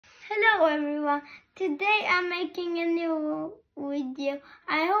Hello everyone, today I'm making a new video.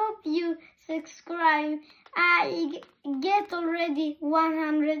 I hope you subscribe. I get already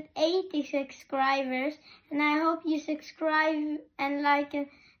 180 subscribers and I hope you subscribe and like and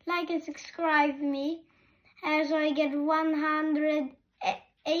subscribe me so I get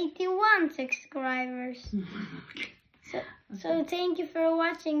 181 subscribers. So thank you for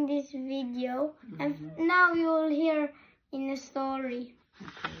watching this video and now you will hear in a story.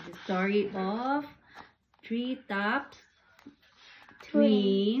 Okay, the story of Treetops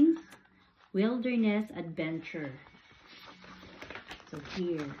Twins Wilderness Adventure. So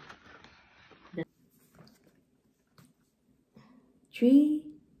here, the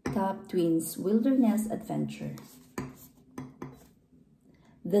Treetop Twins Wilderness Adventure.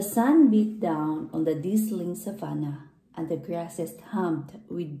 The sun beat down on the dazzling savanna and the grasses hummed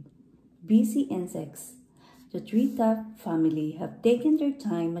with busy insects. The Treetop family have taken their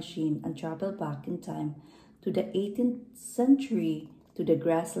time machine and traveled back in time to the 18th century to the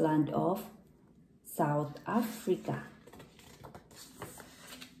grassland of South Africa.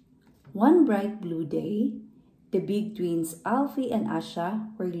 One bright blue day, the big twins Alfie and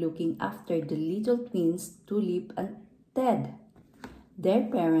Asha were looking after the little twins Tulip and Ted. Their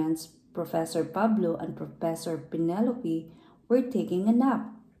parents, Professor Pablo and Professor Penelope, were taking a nap.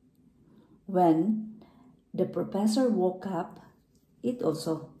 When the professor woke up, the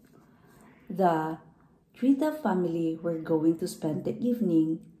Treetop family were going to spend the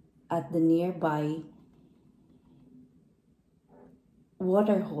evening at the nearby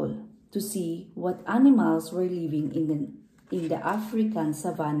waterhole to see what animals were living in the African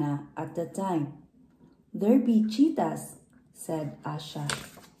savanna at the time. "There be cheetahs," said Asha.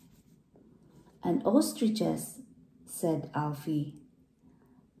 "And ostriches," said Alfie.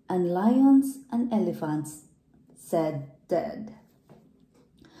 "And lions and elephants," said Ted.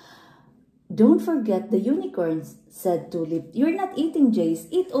 "Don't forget the unicorns," said Tulip. "You're not eating, Jace.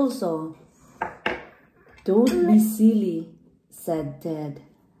 Eat also." "Don't be silly," said Ted.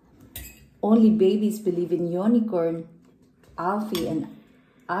 "Only babies believe in unicorn." Alfie and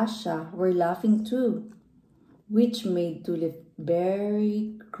Asha were laughing too, which made Tulip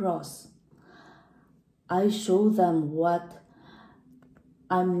very cross. "I show them what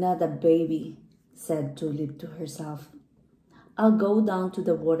I'm not a baby," said Tulip to herself. "I'll go down to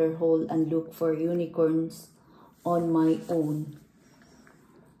the waterhole and look for unicorns on my own."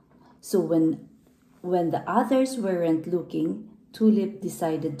 So when the others weren't looking, Tulip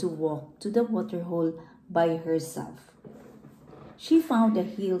decided to walk to the waterhole by herself. She found a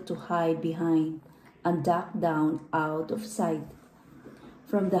hill to hide behind and ducked down out of sight.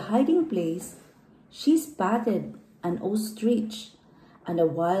 From the hiding place, she spotted an ostrich and a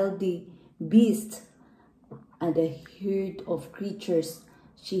wild beast and a herd of creatures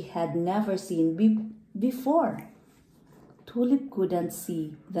she had never seen before. Tulip couldn't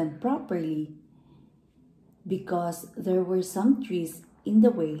see them properly because there were some trees in the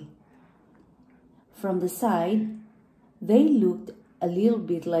way. From the side, they looked a little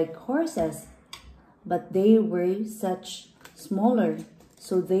bit like horses, but they were such smaller,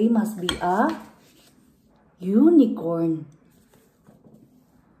 so they must be a unicorn,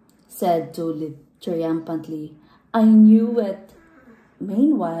 said Tulip triumphantly. "I knew it."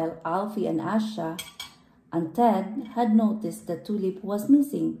 Meanwhile, Alfie and Asha and Ted had noticed that Tulip was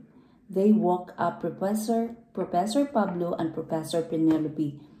missing. They woke up Professor Pablo and Professor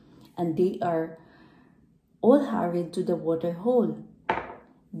Penelope, and they are all hurried to the water hole.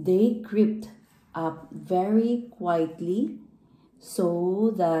 They crept up very quietly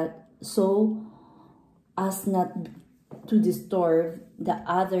so as not to disturb the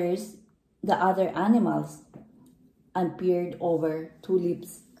other animals, and peered over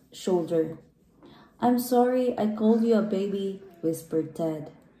Tulip's shoulder. "I'm sorry I called you a baby," whispered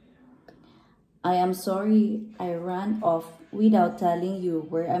Ted. "I am sorry I ran off without telling you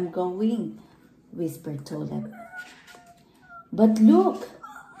where I'm going," whispered Tulip. "But look,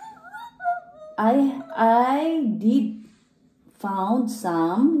 I did found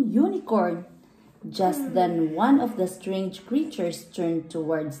some unicorn." Just then one of the strange creatures turned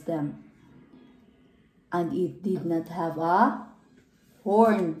towards them, and it did not have a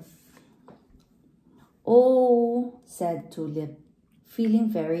horn. "Oh," said Tulip, feeling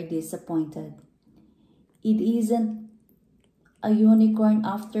very disappointed. "It isn't a unicorn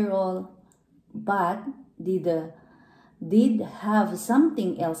after all, but did have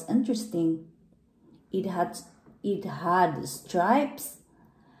something else interesting. It had stripes,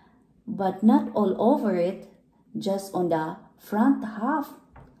 but not all over it, just on the front half."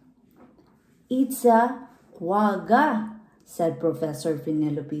 "It's a quagga," said Professor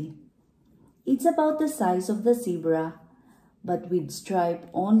Penelope. It's about the size of the zebra, but with stripe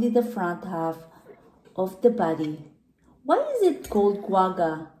only the front half of the body. Why is it called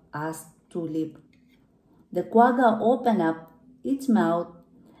quagga? Asked Tulip. The quagga opened up its mouth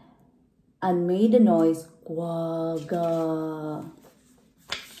and made a noise, quagga.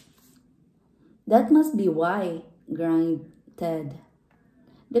 That must be why, grinned Ted.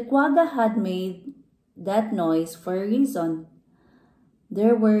 The quagga had made that noise for a reason.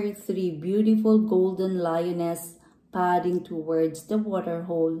 There were 3 beautiful golden lionesses padding towards the water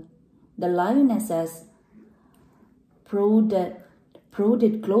hole. The lionesses prodded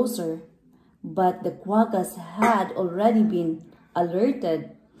closer, but the quaggas had already been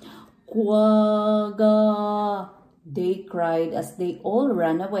alerted. Quagga! They cried as they all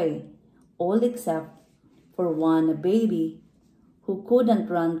ran away, all except for one, a baby, who couldn't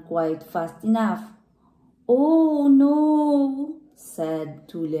run quite fast enough. Oh no, said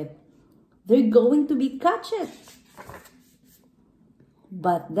Tulip. They're going to be catched.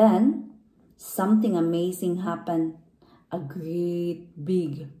 But then something amazing happened. A great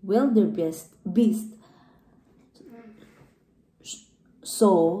big wildebeest beast.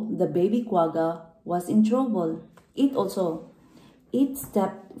 So the baby quagga was in trouble. It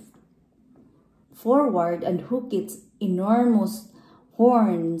stepped forward and hooked its enormous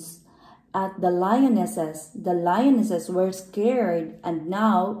horns at the lionesses. The lionesses were scared, and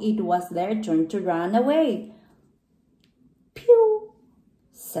now it was their turn to run away. Pew,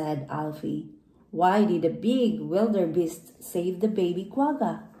 said Alfie. Why did the big wildebeest save the baby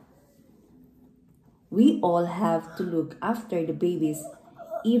quagga? We all have to look after the babies,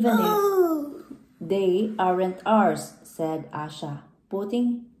 even if they aren't ours, said Asha,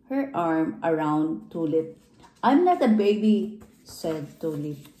 putting her arm around Tulip. I'm not a baby, said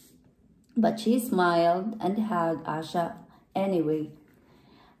Tulip. But she smiled and hugged Asha anyway.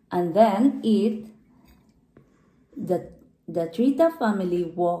 And then the Trita family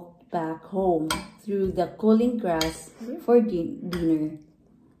walked back home through the cooling grass for dinner.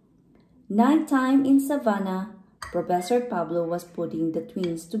 Nighttime in Savannah, Professor Pablo was putting the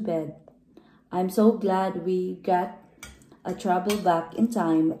twins to bed. I'm so glad we got a travel back in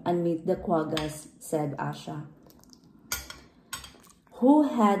time and meet the quaggas, said Asha, who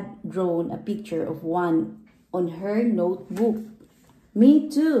had drawn a picture of one on her notebook. Me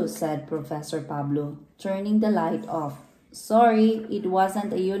too, said Professor Pablo, turning the light off. Sorry, it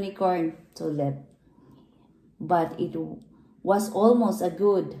wasn't a unicorn, Tulip. But it was almost as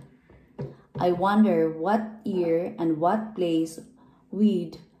good. I wonder what year and what place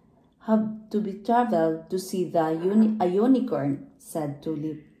we'd have to be traveled to see a unicorn, said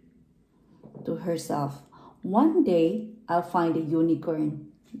Tulip to herself. One day, I'll find a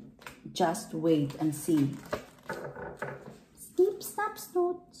unicorn. Just wait and see. Snip, snap,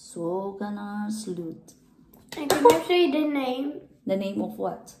 snoot, so gonna salute. And can you say the name? The name of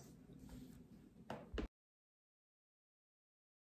what?